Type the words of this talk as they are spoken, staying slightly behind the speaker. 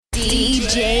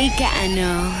DJ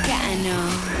Cano.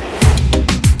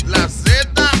 La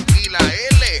Z y la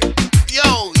L.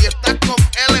 Yo, y estás con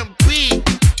LMP,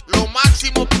 Lo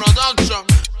Máximo Production.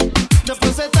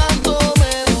 Después de tanto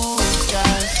me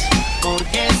buscas, ¿por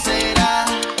qué será?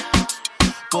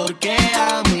 ¿Por qué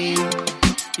a mí?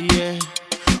 Yeah.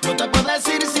 No te puedo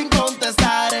decir sin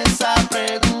contestar esa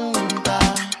pregunta.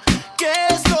 ¿Qué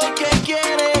es lo que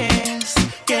quieres?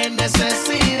 ¿Qué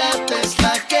necesidad es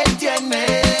la que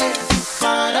tienes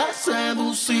para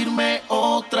seducirme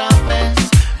otra vez?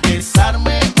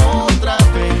 Besarme otra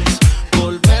vez,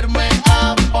 volverme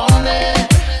a poner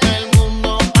el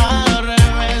mundo al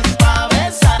revés, pa'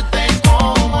 besarte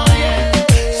como ayer,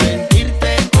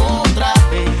 sentirte otra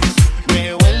vez,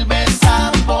 me vuelves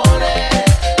a poner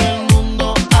el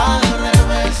mundo al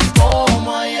revés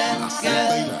como ayer.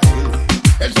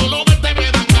 El solo verte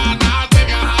me dan ganas de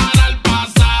viajar al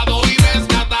pasado y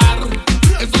rescatar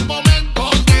esos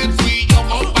momentos que tú y yo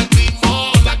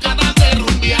compartimos, las ganas de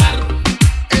rumbear.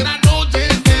 Eran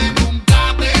noches de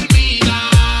nunca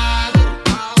terminar.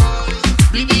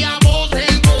 Vivíamos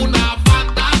en una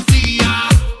fantasía,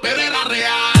 pero era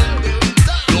real.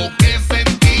 Lo que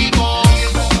sentimos,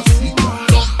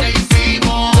 lo que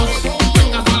hicimos. No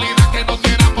es casualidad que nos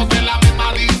quedamos en la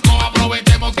misma disco.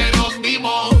 Aprovechemos que nos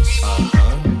vimos.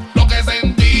 Lo que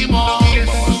sentimos,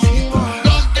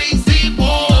 lo que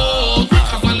hicimos. No es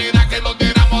casualidad que nos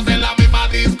quedamos en la misma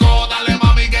disco. Dale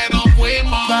mami que nos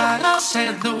fuimos. Para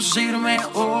seducirme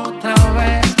otra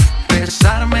vez,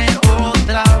 besarme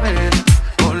otra vez,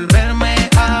 volverme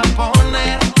a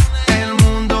poner el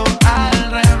mundo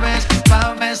al revés,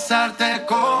 pa' besarte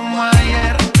como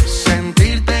ayer,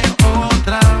 sentirte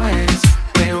otra vez,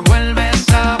 me vuelves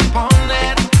a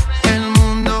poner el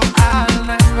mundo al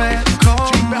revés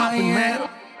como ayer.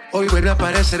 Hoy vuelve a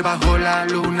aparecer bajo la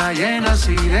luna llena,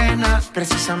 sirena,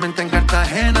 precisamente en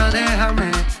Cartagena.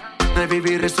 Déjame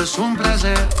revivir, esto es un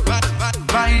placer.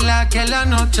 Baila que la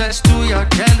noche es tuya,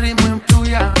 que el ritmo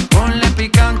influya. Ponle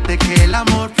picante, que el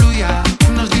amor fluya.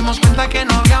 Nos dimos cuenta que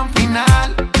no había un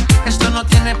final. Esto no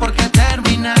tiene por qué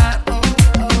terminar.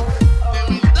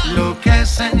 Lo que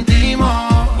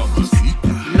sentimos,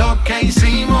 lo que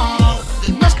hicimos.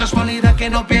 No es casualidad que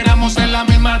nos viéramos en la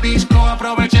misma disco.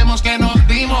 Aprovechemos que nos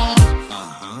vimos.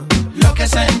 Lo que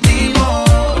sentimos,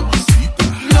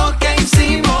 lo que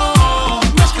hicimos.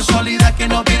 No es casualidad que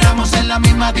nos viéramos en la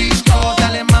misma disco.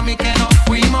 Dale mami que nos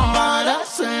fuimos. Para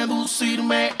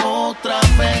seducirme otra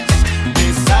vez,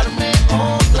 besarme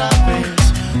otra vez,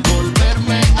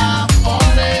 volverme a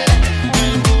poner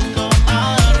el mundo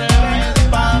al revés,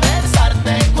 pa'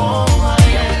 besarte como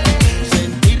ayer,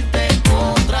 sentirte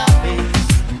otra vez,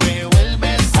 me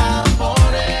vuelves a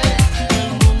poner el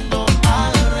mundo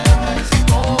al revés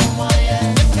como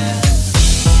ayer.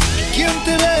 ¿Quién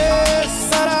te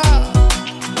besará?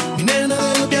 Mi nena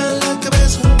de los pies a la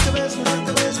cabeza, la cabeza, la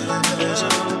cabeza, la cabeza.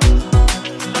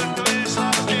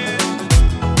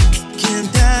 ¿Quién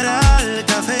te hará el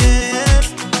café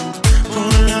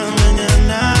por la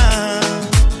mañana?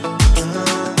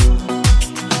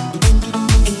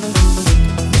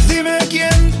 Dime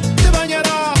quién te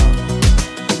bañará,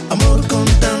 amor, con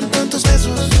tantos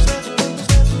besos.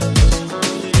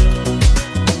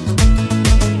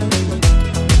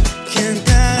 ¿Quién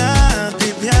te hará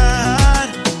tripear?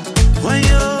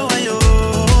 Guayo, guayo.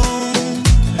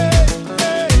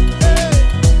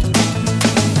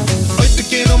 Hoy te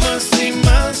quiero más y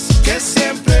más que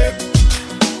siempre.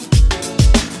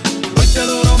 Hoy te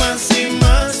adoro más y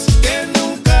más que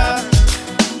nunca.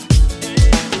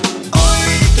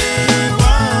 Hoy te voy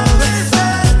a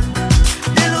besar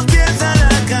de los pies a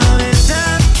la cabeza.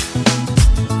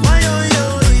 Guayo, yo,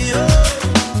 yo.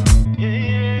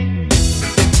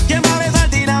 ¿Quién va a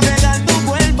besarte y navegar tu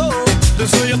cuerpo? De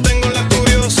eso yo tengo la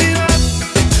curiosidad.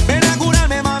 Ven a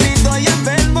curarme, mami, estoy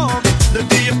enfermo. De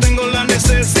ti yo tengo la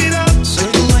necesidad. Soy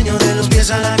tu dueño de los pies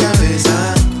a la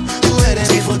cabeza. Tú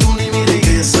eres mi fortuna y mi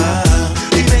riqueza.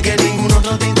 Dime que ningún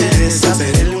otro te interesa.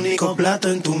 Ser el único plato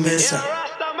en tu mesa.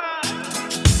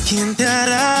 ¿Quién te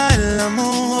hará el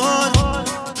amor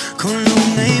con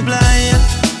luna y playa?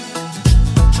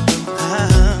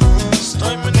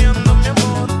 Estoy meneando mi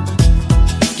amor.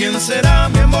 ¿Quién será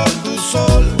mi amor, tu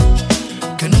sol?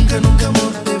 Que nunca, nunca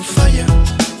amor te falla.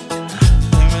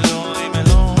 Dímelo,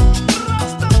 dímelo.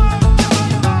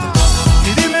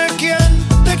 Y dime quién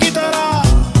te quitará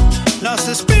las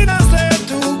espinas de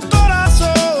tu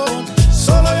corazón.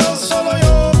 Solo yo, solo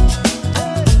yo.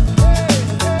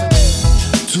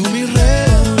 Tú mi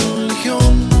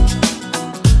religión.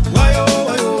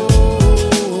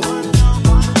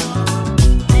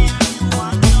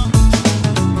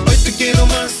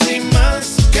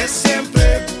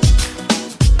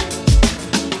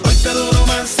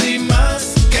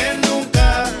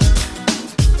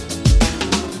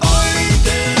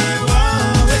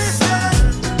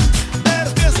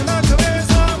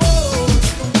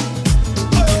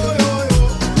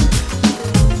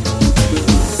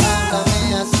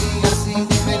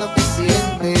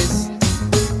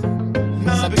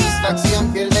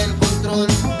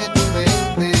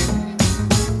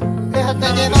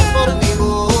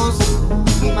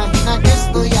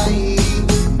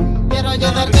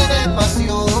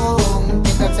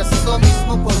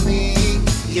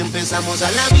 empezamos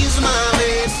a la misma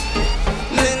vez,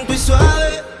 lento y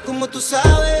suave, como tú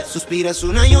sabes. Suspiras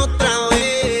una y otra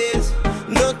vez.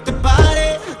 No te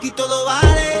pares, aquí todo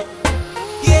vale.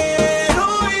 Quiero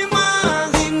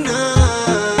imaginar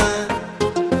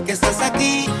que estás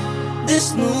aquí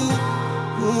desnuda.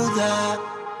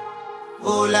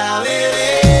 Hola,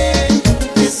 bebé,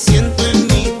 te siento en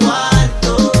mi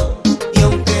cuarto y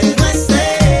aunque no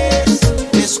estés,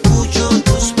 escucho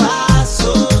tus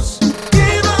pasos.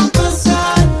 ¿Qué va a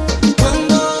pasar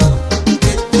cuando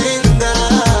te tenga?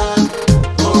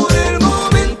 Por el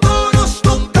momento nos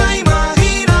toca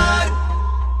imaginar.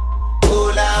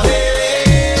 Hola,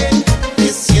 bebé, te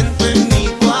siento en mi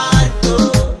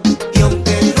cuarto y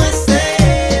aunque no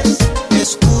estés,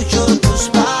 escucho tus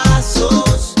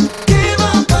pasos. ¿Qué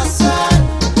va a pasar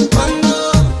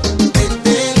cuando te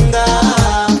tenga?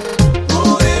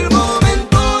 Por el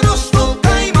momento nos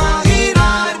toca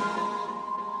imaginar.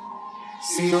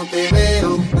 Si no te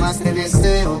veo, más te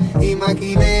deseo y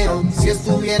maquineo. Si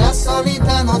estuvieras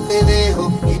solita no te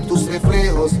dejo. Y tus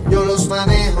reflejos yo los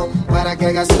manejo para que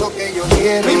hagas lo que yo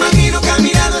quiero. Me imagino que a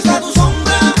mi lado está tu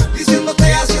sombra,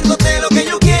 diciéndote, haciéndote lo que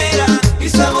yo quiera y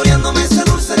saboreándome ese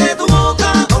dulce de tu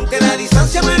boca. Aunque la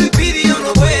distancia me lo impide y yo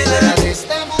no pueda. Fuera de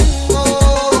este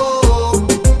mundo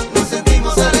Nos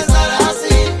sentimos al estar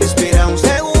así. Espera un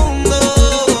segundo,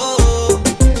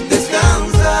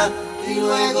 descansa y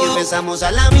luego y empezamos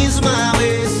a la misma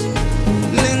vez,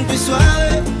 lento y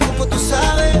suave, como tú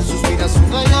sabes. suspiras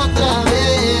una y otra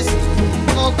vez.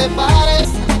 No te pares,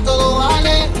 todo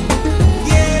vale.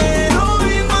 Quiero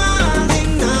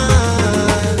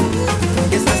imaginar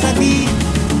que estás aquí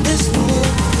desnuda.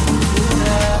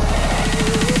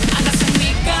 Andas en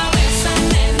mi cabeza,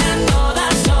 nena, a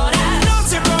todas horas. No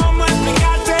sé cómo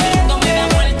explicarte. Cuando me da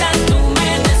vuelta, tú me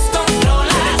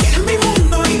descontrolas. En mi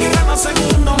mundo y que cada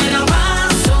segundo Me la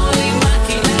paso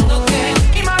imaginando que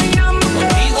imaginando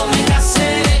contigo me casé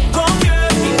con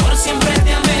bien. y por siempre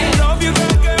te amé. Love you,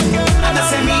 girl, girl, girl.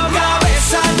 Andas en mi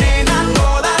cabeza, nena, a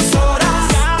todas horas.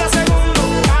 Cada segundo,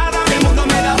 cada El mundo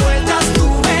me da vueltas, tú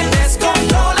me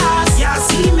descontrolas. y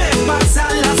así me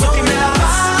pasan las Y me la horas.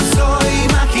 paso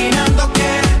imaginando que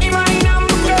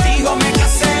Imaginando que contigo me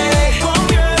casé con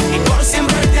bien. y por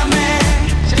siempre te amé.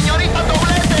 Señorita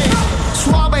Doblete,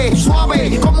 suave,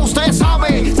 suave, como usted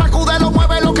sabe, sacúdelo,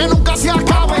 mueve lo que nunca se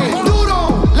acabe.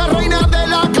 Duro, la reina de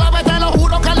la clave, te lo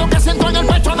juro que lo que siento en el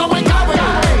pecho no me cabe.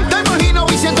 Te imagino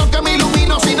y siento que me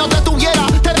ilumino, si no te tuviera,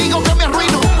 te digo que me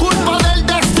arruino. Culpa del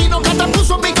destino que te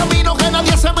puso en mi camino, que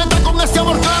nadie se meta con este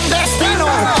amor clandestino.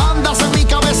 Andas en mi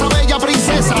cabeza, bella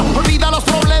princesa, olvida los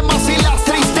problemas y las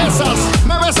tristezas.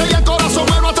 Me besa y el corazón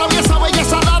me lo atraviesa,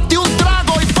 belleza, date un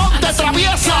trago y ponte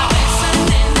traviesa.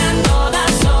 Nena, a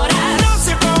todas horas. No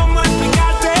sé cómo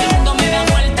explicarte. Cuando me da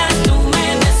vuelta, tú me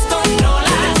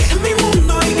descontrolas. En mi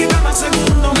mundo y que cada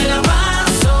segundo Me la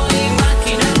paso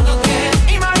imaginando que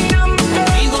imaginando que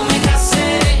contigo me casé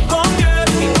con bien.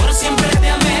 y por siempre te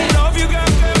amé. Love you,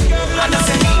 girl, girl, girl. Andas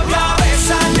en mi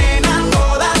cabeza, nena, a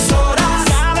todas horas.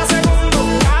 Cada segundo,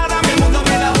 cada El mundo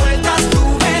me da vueltas, tú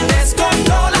me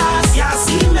descontrolas. y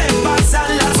así me pasan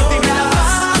las Y me la horas.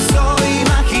 paso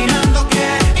imaginando que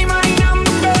Imaginando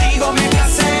que contigo me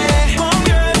casé con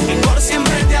bien. y por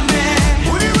siempre te amé.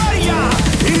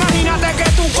 Imagínate que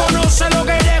tú conoces lo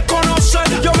que desconoce.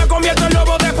 Yo me convierto en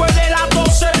lobo después de las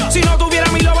 12. Si no tuviera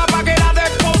mi loba pa' que la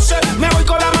despose, me voy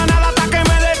con la manada hasta que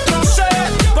me destroce.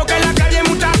 Porque en la calle hay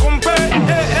mucha compe.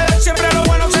 Siempre lo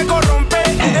bueno se corrompe.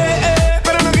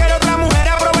 Pero no quiero otra mujer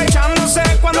aprovechándose.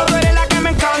 Cuando tú eres la que me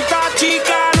encanta,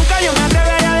 chica. Nunca yo me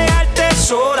atrevería a dejarte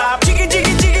sola. Chiqui,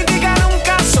 chiqui, chiquitica,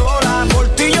 nunca sola. Por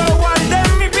ti yo guardé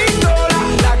mi pistola.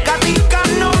 Las gaticas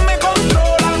no me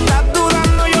controlan. Estás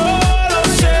dudando, yo lo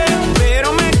sé.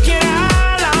 Pero me quieres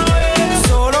a la vez.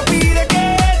 Solo pide que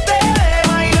te dé.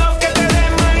 My love, que te dé,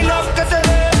 my love, que te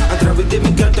dé. A través de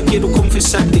mi carta quiero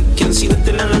confesarte que ansiedad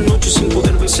en la noche sin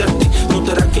poder besarte.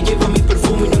 Notarás que lleva mi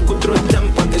perfume y no encuentro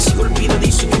estampa. Que sigo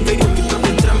olvidadizo y que caigo en mi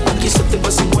propia trampa. Quizás te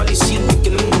pasa igual y sientes que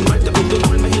no es normal. Te apunto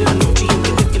duermes en la noche y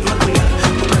entiendes que no es real.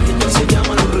 Por la que se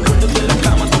llaman los recuerdos de la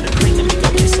cama. Tú eres reina en mi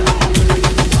cabeza.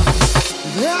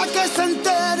 Deja que se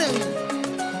enteren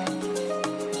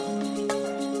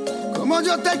como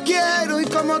yo te quiero y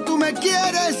como tú me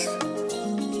quieres.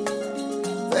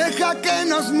 Deja que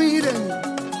nos miren.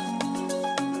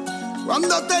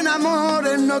 Cuando te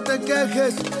enamores no te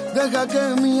quejes. Deja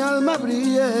que mi alma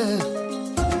brille.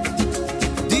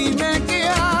 Dime qué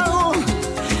hago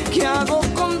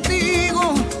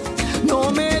contigo.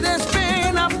 No me des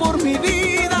pena por mi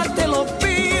vida, te lo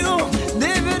pido.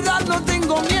 De verdad no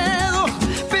tengo miedo,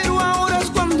 pero ahora es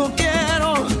cuando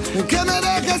quiero. Que me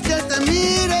dejes que te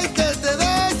mire y que te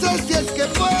beses. Si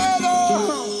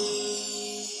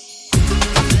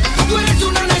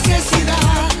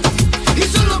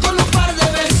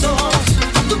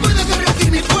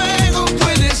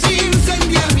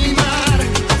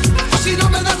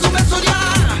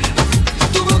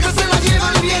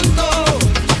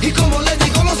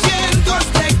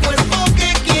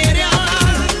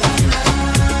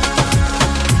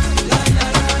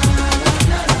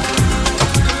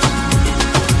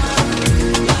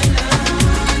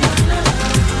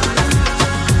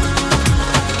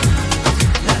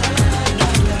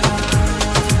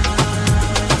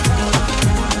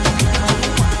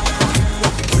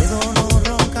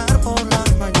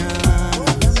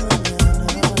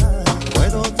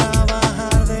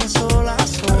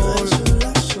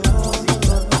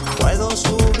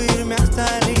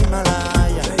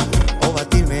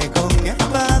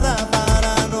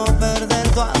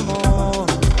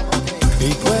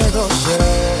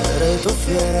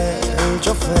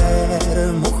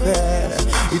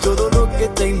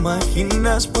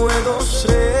apenas puedo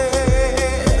ser.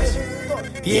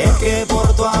 Y es que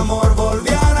por tu amor volví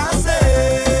a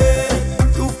nacer.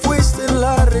 Tú fuiste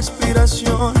la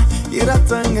respiración y era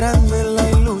tan grande la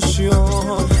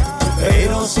ilusión.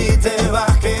 Pero si te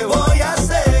vas, ¿qué voy a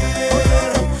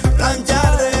hacer?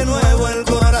 Planchar de nuevo el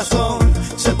corazón.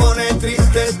 Se pone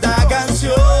triste esta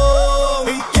canción.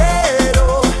 Y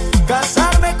quiero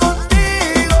casarme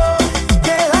contigo,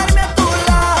 quedarme a tu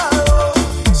lado,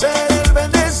 ser el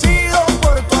bendecido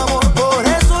por tu amor. Por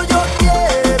eso yo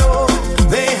quiero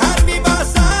dejar mi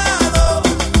pasado,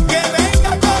 que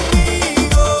venga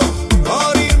conmigo,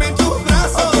 morirme en tus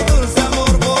brazos, dulce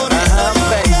amor. Por eso yo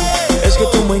quiero. Es que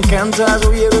tú me encantas,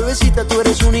 oye bebecita, tú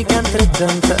eres única entre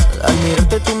tantas. Al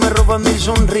mirarte tú me robas mil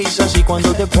sonrisas, y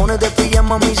cuando te pones de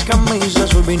pijama mis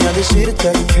camisas, hoy vine a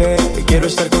decirte que quiero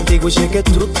estar contigo y sé que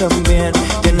tú también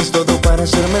tienes todo para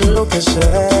hacerme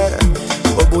enloquecer.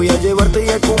 Hoy voy a llevarte y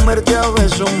a comerte a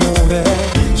besos, mujer.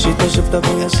 Si te aceptas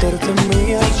voy a hacerte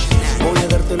mía, voy a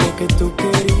darte lo que tú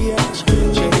querías. Seré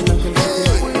el ángel que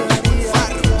te cuidaría.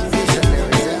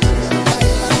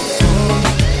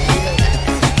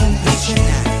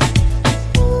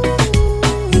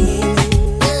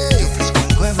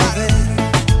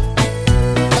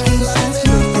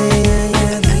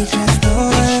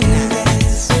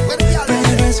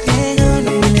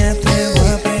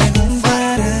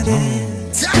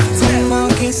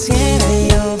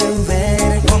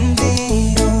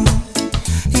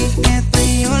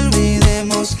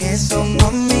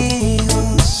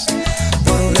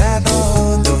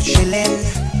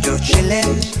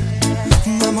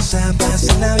 Vamos a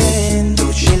pasarla bien,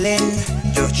 tú chillen,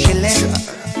 yo chillen.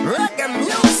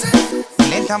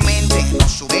 Lentamente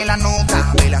nos sube la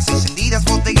nota, velas encendidas,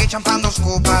 botella y champán, dos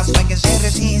copas. No hay que se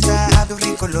resista a tu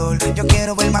rico olor. Yo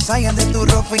quiero ver más allá de tu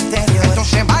ropa interior.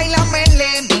 Entonces bailame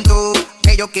lento,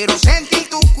 que yo quiero sentir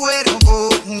tu cuerpo.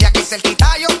 Ya que cerquita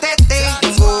yo te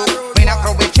tengo, ven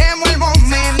aprovechemos el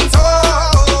momento.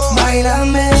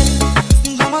 Bailame,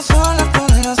 como son las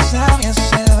poderosas, me hace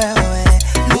bebé.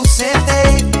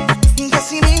 Lúcete, que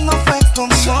así mismo fue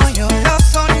como yo lo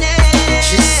soñé.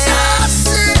 She's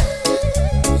saucy,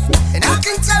 and I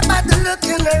can tell by the look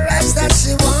in her eyes that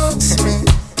she wants me.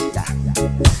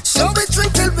 So we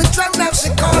drink till we drunk, now she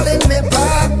calling me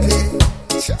papi.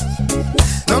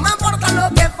 No me importa lo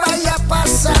que vaya a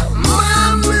pasar,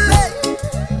 mami,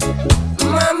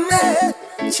 mami.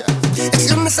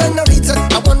 Excuse me, señorita,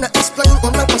 I wanna explain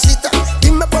una cosita.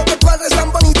 Dime por qué tú eres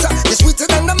tan bonita. You're sweeter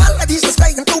than the melodies that's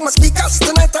playing through my speakers.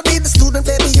 Tonight I'll be the student,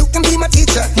 baby, you can be my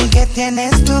teacher. ¿Y qué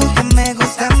tienes tú que me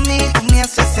gusta a mí? Tú me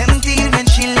haces sentir bien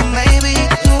chillin', baby.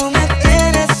 Tú me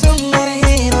tienes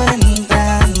sumergido en un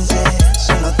trance.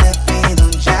 Solo te pido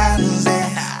un chance,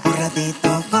 un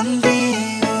ratito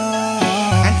contigo.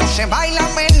 Entonces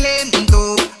bailame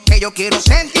lento, que yo quiero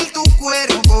sentir tu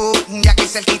cuerpo. Ya que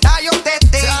cerquita yo te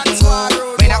tengo,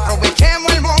 ven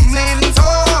aprovechemos el momento.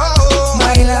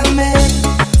 Bailame,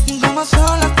 como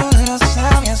son las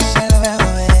poderosas, me hace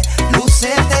bebé.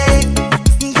 Lúcete,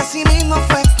 que así mismo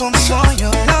fue como yo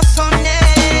lo soñé.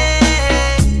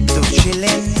 Tú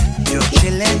chillen, yo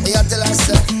chillen. Ella te la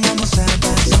hace. Vamos a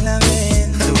pasarla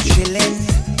bien. Tú chillen,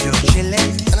 yo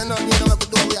chillen. I don't know, you know what to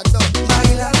do, we are done.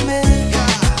 Bailame,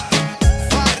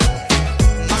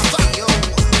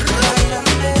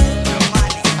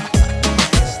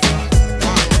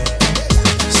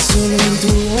 Solo en tu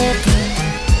boca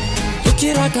yo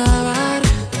quiero acabar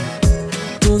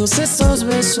todos esos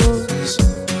besos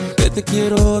que te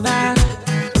quiero dar.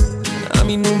 A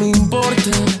mí no me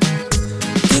importa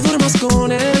que duermas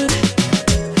con él,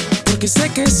 porque sé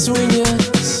que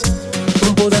sueñas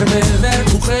con poderme ver.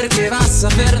 Mujer, ¿qué vas a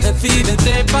hacer?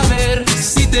 Decídete pa' ver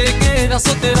si te quedas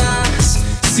o te vas.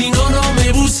 Si no, no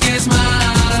me busques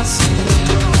más.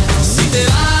 Si te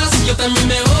vas, yo también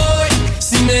me voy.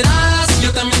 Si me das,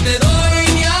 yo también te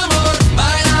doy mi amor.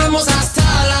 Bailamos hasta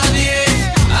las 10,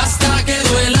 hasta que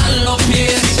duelan los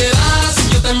pies. Si te vas,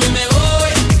 yo también me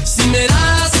voy. Si me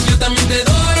das, yo también te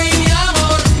doy mi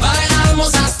amor.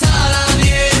 Bailamos hasta las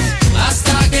 10,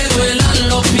 hasta que duelan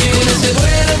los pies. Con él te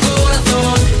duele el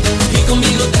corazón y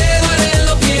conmigo te duelen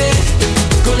los pies.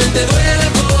 Con él te duele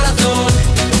el corazón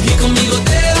y conmigo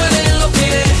te duelen los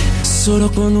pies.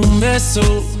 Solo con un beso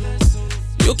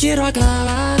yo quiero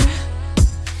acabar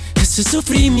ese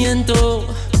sufrimiento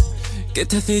que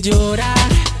te hace llorar.